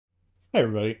Hi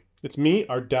everybody, it's me,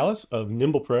 Ardalis of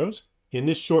NimblePros. In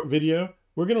this short video,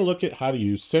 we're going to look at how to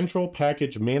use central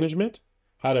package management,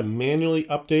 how to manually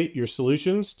update your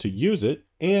solutions to use it,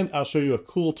 and I'll show you a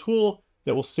cool tool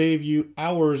that will save you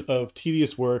hours of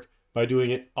tedious work by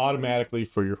doing it automatically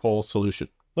for your whole solution.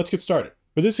 Let's get started.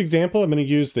 For this example, I'm going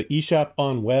to use the eShop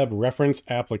on Web reference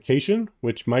application,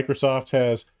 which Microsoft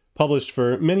has published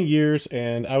for many years,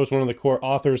 and I was one of the core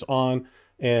authors on,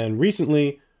 and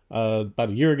recently, about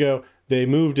a year ago, they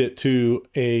moved it to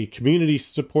a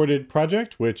community-supported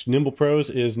project, which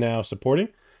NimblePros is now supporting.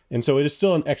 And so it is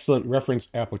still an excellent reference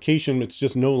application. It's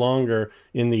just no longer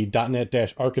in the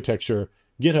 .NET-architecture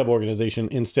GitHub organization.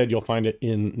 Instead, you'll find it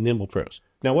in NimblePros.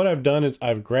 Now, what I've done is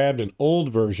I've grabbed an old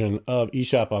version of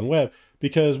eShop on Web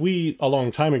because we, a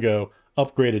long time ago,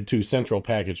 upgraded to central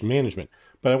package management.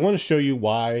 But I want to show you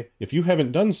why, if you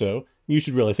haven't done so, you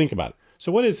should really think about it.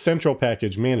 So what is central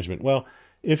package management? Well,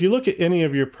 if you look at any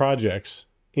of your projects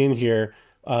in here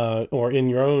or in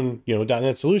your own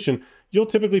 .NET solution, you'll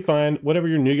typically find whatever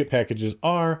your NuGet packages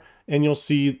are, and you'll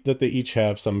see that they each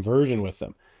have some version with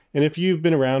them. And if you've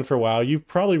been around for a while, you've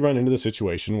probably run into the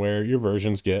situation where your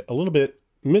versions get a little bit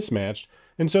mismatched.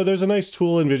 And so there's a nice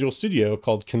tool in Visual Studio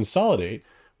called Consolidate,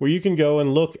 where you can go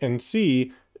and look and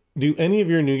see, do any of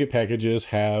your NuGet packages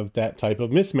have that type of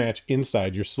mismatch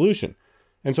inside your solution?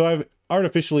 And so I've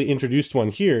artificially introduced one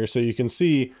here so you can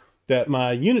see that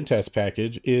my unit test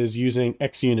package is using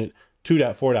XUnit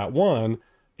 2.4.1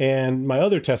 and my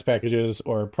other test packages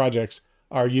or projects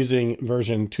are using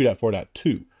version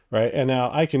 2.4.2, right? And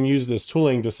now I can use this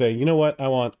tooling to say, you know what, I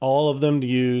want all of them to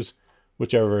use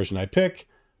whichever version I pick.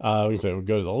 We can say we'll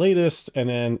go to the latest and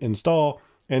then install,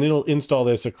 and it'll install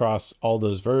this across all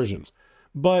those versions.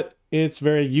 But it's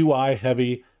very UI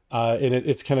heavy. And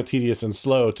it's kind of tedious and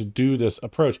slow to do this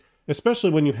approach, especially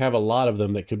when you have a lot of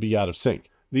them that could be out of sync.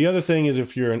 The other thing is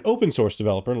if you're an open source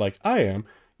developer like I am,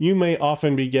 you may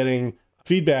often be getting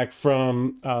feedback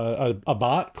from a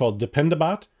bot called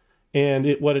Dependabot.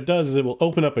 And what it does is it will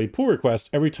open up a pull request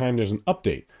every time there's an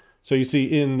update. So you see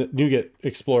in NuGet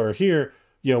Explorer here,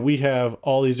 we have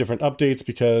all these different updates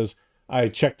because I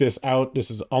checked this out. This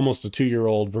is almost a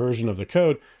 2-year-old version of the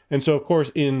code. And so, of course,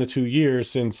 in the 2 years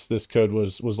since this code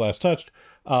was last touched,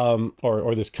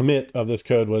 or this commit of this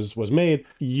code was made,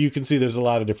 you can see there's a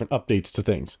lot of different updates to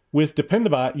things. With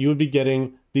Dependabot, you would be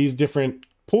getting these different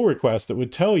pull requests that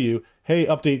would tell you, hey,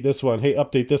 update this one, hey,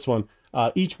 update this one.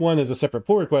 Each one is a separate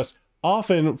pull request,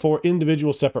 often for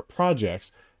individual separate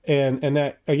projects. And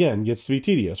that, again, gets to be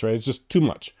tedious, right? It's just too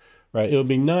much, right? It would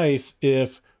be nice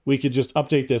if we could just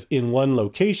update this in one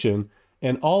location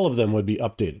and all of them would be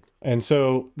updated. And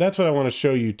so that's what I want to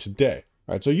show you today.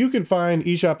 All right, so you can find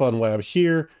eShop on Web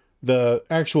here. The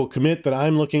actual commit that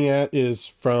I'm looking at is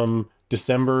from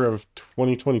December of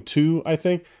 2022, I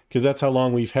think, because that's how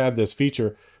long we've had this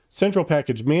feature. Central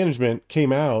Package Management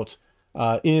came out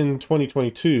in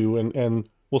 2022, and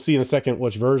we'll see in a second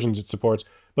which versions it supports.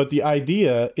 But the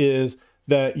idea is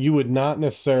that you would not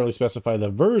necessarily specify the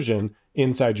version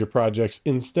inside your projects.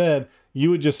 Instead, you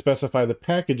would just specify the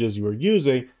packages you are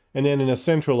using, and then in a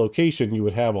central location, you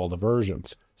would have all the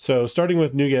versions. So starting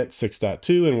with NuGet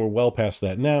 6.2, and we're well past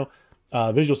that now,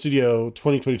 Visual Studio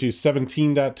 2022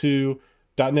 17.2,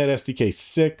 .NET SDK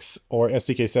 6 or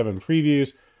SDK 7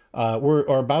 previews. We're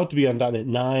about to be on .NET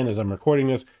 9 as I'm recording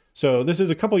this. So this is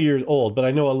a couple years old, but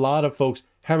I know a lot of folks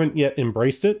haven't yet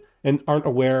embraced it and aren't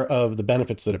aware of the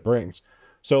benefits that it brings.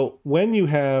 So when you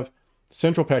have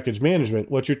central package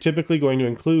management, what you're typically going to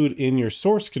include in your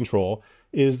source control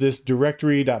is this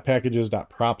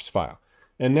directory.packages.props file.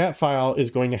 And that file is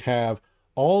going to have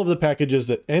all of the packages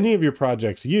that any of your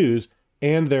projects use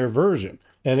and their version.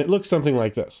 And it looks something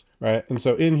like this, right? And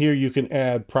so in here, you can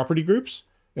add property groups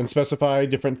and specify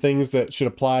different things that should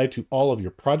apply to all of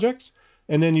your projects.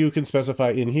 And then you can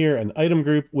specify in here an item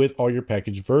group with all your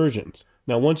package versions.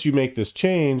 Now, once you make this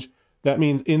change, that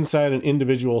means inside an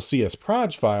individual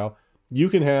csproj file, you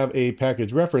can have a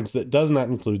package reference that does not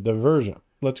include the version.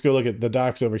 Let's go look at the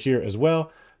docs over here as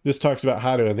well. This talks about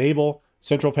how to enable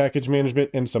central package management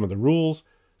and some of the rules.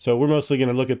 So we're mostly going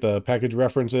to look at the package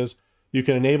references. You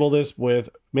can enable this with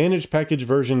manage package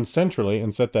version centrally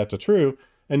and set that to true,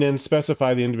 and then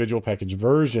specify the individual package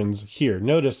versions here.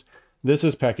 Notice this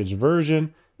is package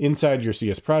version. Inside your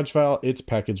csproj file, it's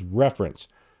package reference.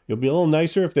 It'll be a little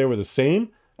nicer if they were the same,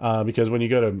 because when you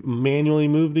go to manually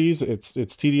move these,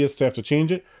 it's tedious to have to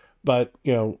change it. But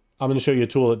I'm going to show you a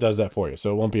tool that does that for you,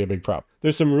 so it won't be a big problem.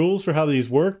 There's some rules for how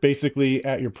these work. Basically,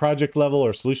 at your project level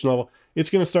or solution level, it's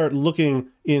going to start looking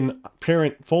in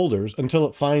parent folders until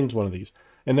it finds one of these.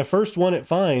 And the first one it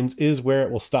finds is where it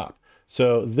will stop.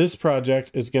 So this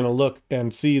project is going to look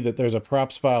and see that there's a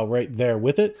props file right there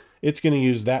with it. It's going to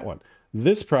use that one.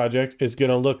 This project is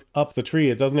going to look up the tree.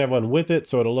 It doesn't have one with it,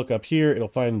 so it'll look up here. It'll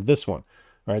find this one.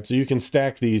 All right, so you can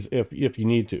stack these if you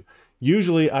need to.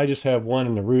 Usually I just have one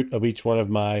in the root of each one of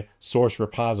my source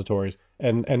repositories,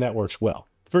 and that works well.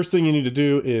 First thing you need to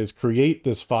do is create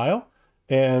this file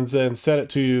and then set it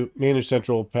to manage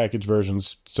central package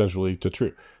versions centrally to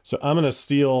true. So I'm going to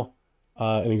steal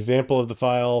an example of the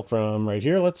file from right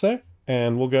here, let's say,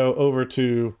 and we'll go over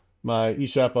to my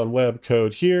eShop on web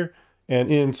code here.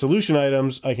 And in solution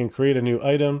items, I can create a new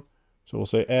item. So we'll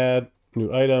say add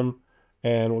new item,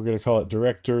 and we're going to call it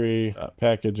directory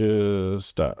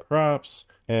packages.props.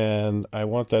 And I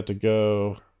want that to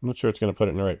go, I'm not sure it's going to put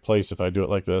it in the right place if I do it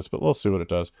like this, but we'll see what it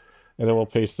does. And then we'll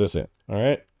paste this in. All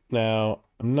right. Now,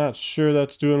 I'm not sure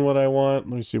that's doing what I want.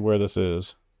 Let me see where this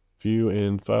is. View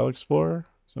in File Explorer.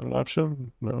 Is that an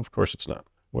option? No, of course it's not.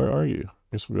 Where are you? I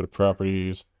guess we'll go to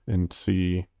Properties and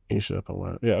see eShop on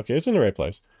web. Yeah, okay, it's in the right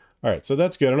place. All right, so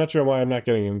that's good. I'm not sure why I'm not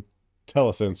getting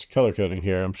IntelliSense color coding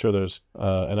here. I'm sure there's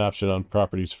an option on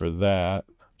properties for that.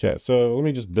 Okay, so let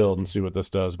me just build and see what this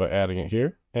does by adding it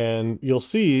here. And you'll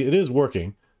see it is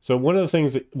working. So one of the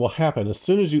things that will happen as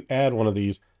soon as you add one of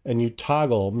these and you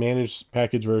toggle manage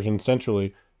package version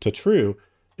centrally to true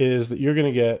is that you're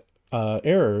going to get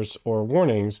errors or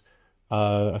warnings.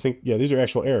 I think, yeah, these are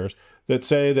actual errors that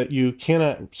say that you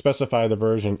cannot specify the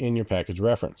version in your package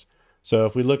reference. So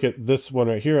if we look at this one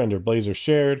right here under Blazor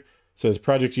shared, it says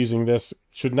project using this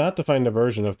should not define the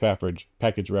version of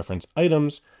package reference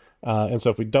items. And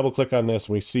so if we double click on this,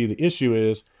 we see the issue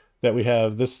is that we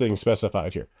have this thing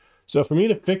specified here. So for me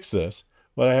to fix this,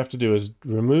 what I have to do is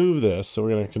remove this. So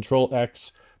we're going to Control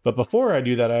X. But before I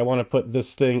do that, I want to put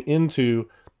this thing into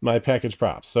my package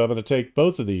props. So I'm going to take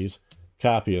both of these,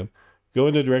 copy them, go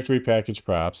into directory package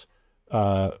props,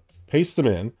 paste them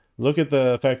in. Look at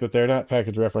the fact that they're not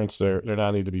package reference, they're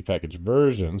now need to be package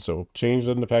version. So change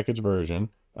them to package version.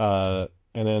 And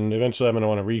then eventually I'm going to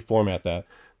want to reformat that.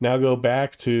 Now go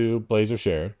back to Blazor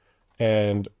shared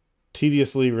and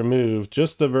tediously remove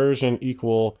just the version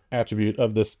equal attribute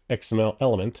of this XML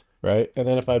element, right? And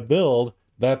then if I build,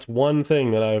 that's one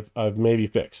thing that I've maybe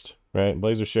fixed, right?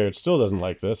 Blazor shared still doesn't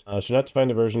like this. Should not define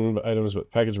the version of items,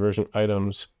 but package version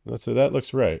items. Let's say that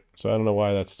looks right. So I don't know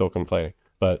why that's still complaining.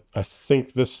 But I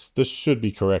think this should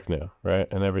be correct now, right?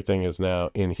 And everything is now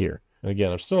in here. And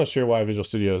again, I'm still not sure why Visual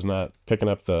Studio is not picking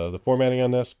up the formatting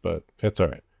on this, but it's all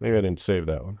right. Maybe I didn't save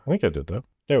that one. I think I did though.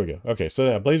 There we go. Okay, so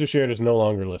now Blazor shared is no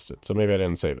longer listed, so maybe I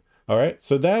didn't save it. All right,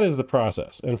 so that is the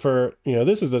process. And for,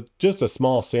 this is just a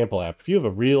small sample app. If you have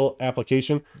a real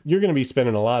application, you're going to be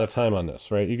spending a lot of time on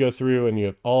this, right? You go through and you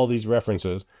have all these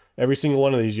references. Every single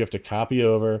one of these you have to copy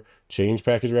over, change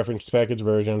package reference to package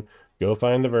version, go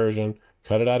find the version,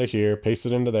 cut it out of here, paste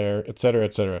it into there, et cetera,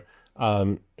 et cetera.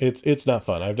 It's not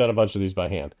fun. I've done a bunch of these by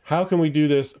hand. How can we do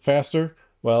this faster?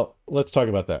 Well, let's talk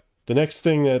about that. The next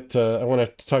thing that I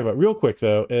want to talk about real quick,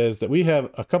 though, is that we have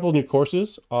a couple of new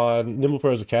courses on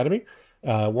NimblePros Academy.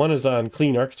 One is on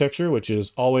clean architecture, which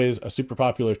is always a super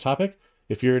popular topic.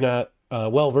 If you're not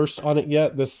well-versed on it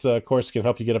yet, this course can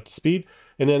help you get up to speed.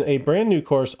 And then a brand new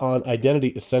course on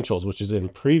identity essentials, which is in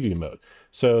preview mode.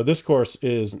 So this course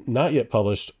is not yet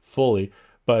published fully,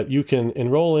 but you can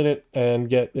enroll in it and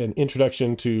get an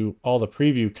introduction to all the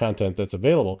preview content that's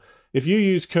available. If you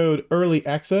use code early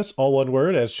access, all one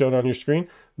word, as shown on your screen,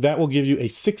 that will give you a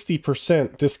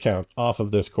 60% discount off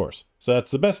of this course. So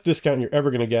that's the best discount you're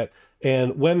ever going to get.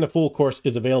 And when the full course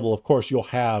is available, of course, you'll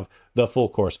have the full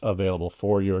course available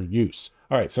for your use.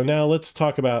 All right, so now let's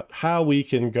talk about how we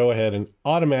can go ahead and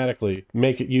automatically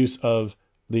make use of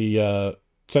the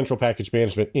central package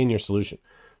management in your solution.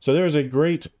 So there is a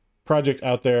great project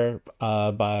out there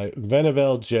by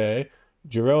Jeroen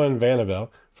Vanavel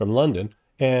from London,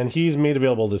 and he's made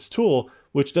available this tool,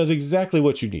 which does exactly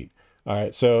what you need. All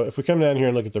right, so if we come down here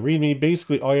and look at the README,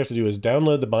 basically all you have to do is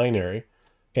download the binary,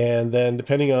 and then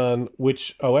depending on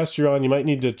which OS you're on, you might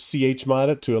need to chmod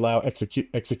it to allow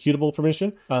executable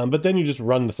permission, but then you just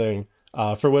run the thing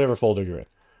for whatever folder you're in.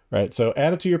 Right, so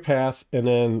add it to your path and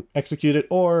then execute it,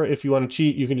 or if you want to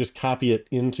cheat, you can just copy it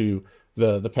into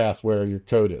the path where your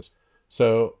code is.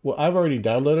 So, well, I've already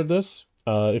downloaded this.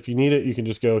 If you need it, you can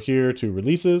just go here to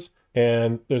releases,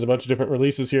 and there's a bunch of different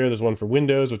releases here. There's one for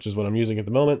Windows, which is what I'm using at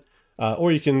the moment.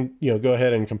 Or you can, go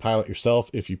ahead and compile it yourself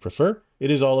if you prefer.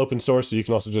 It is all open source, so you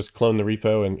can also just clone the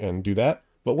repo and do that.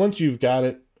 But once you've got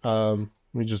it, let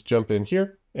me just jump in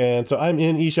here. And so I'm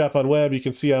in eShop on web. You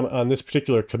can see I'm on this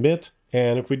particular commit.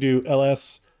 And if we do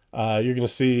ls, you're going to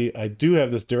see I do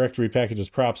have this directory packages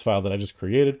props file that I just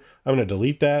created. I'm going to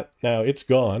delete that. Now it's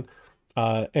gone.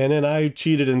 And then I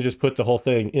cheated and just put the whole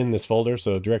thing in this folder.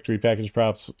 So directory package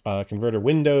props, converter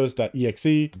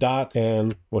windows.exe, dot,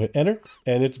 and we'll hit enter.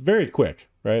 And it's very quick,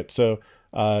 right? So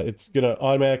it's going to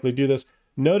automatically do this.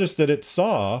 Notice that it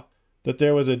saw that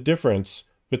there was a difference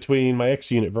between my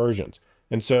XUnit versions.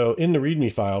 And so in the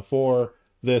README file for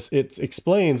this, it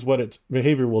explains what its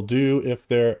behavior will do if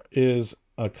there is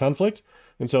a conflict.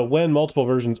 And so when multiple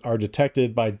versions are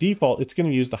detected, by default, it's going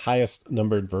to use the highest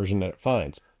numbered version that it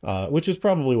finds, which is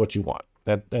probably what you want.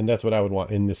 And that's what I would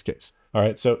want in this case. All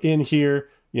right, so in here,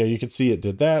 you can see it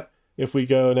did that. If we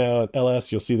go now at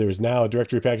ls, you'll see there is now a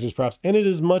directory packages props, and it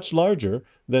is much larger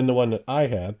than the one that I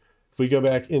had. If we go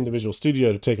back into Visual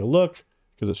Studio to take a look,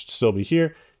 because it should still be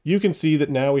here, you can see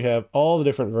that now we have all the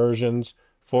different versions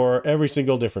for every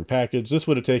single different package. This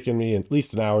would have taken me at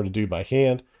least an hour to do by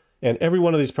hand. And every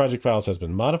one of these project files has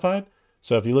been modified.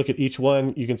 So if you look at each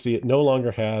one, you can see it no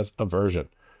longer has a version,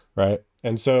 right?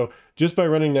 And so just by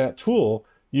running that tool,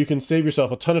 you can save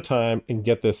yourself a ton of time and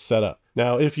get this set up.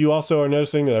 Now, if you also are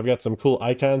noticing that I've got some cool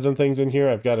icons and things in here,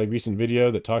 I've got a recent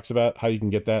video that talks about how you can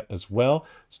get that as well.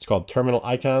 It's called terminal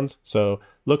icons. So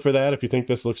look for that if you think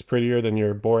this looks prettier than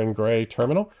your boring gray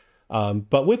terminal.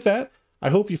 But with that, I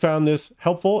hope you found this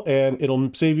helpful, and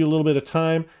it'll save you a little bit of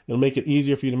time. It'll make it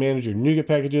easier for you to manage your NuGet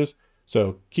packages.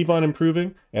 So keep on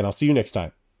improving, and I'll see you next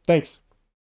time. Thanks.